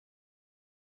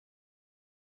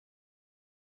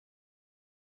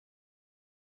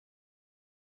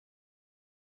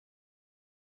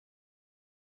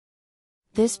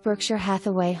This Berkshire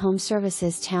Hathaway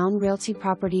HomeServices Towne Realty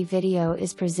property video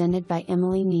is presented by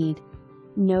Nied.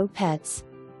 No pets.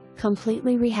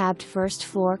 Completely rehabbed first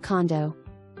floor condo.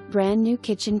 Brand new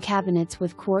kitchen cabinets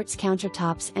with quartz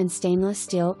countertops and stainless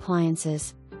steel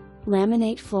appliances.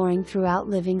 Laminate flooring throughout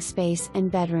living space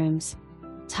and bedrooms.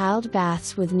 Tiled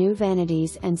baths with new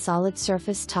vanities and solid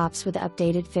surface tops with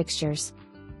updated fixtures.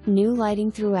 New lighting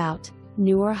throughout,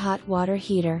 newer hot water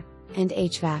heater, and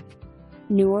HVAC.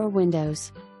 Newer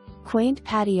windows. Quaint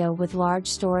patio with large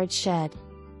storage shed.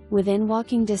 Within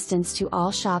walking distance to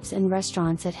all shops and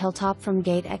restaurants at Hilltop from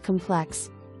Gate at Complex.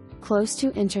 Close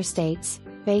to interstates,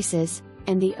 bases,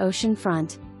 and the ocean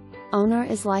front. Owner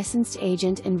is licensed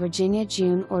agent in Virginia.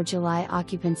 June or July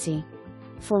occupancy.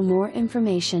 For more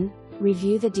information,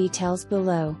 review the details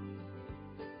below.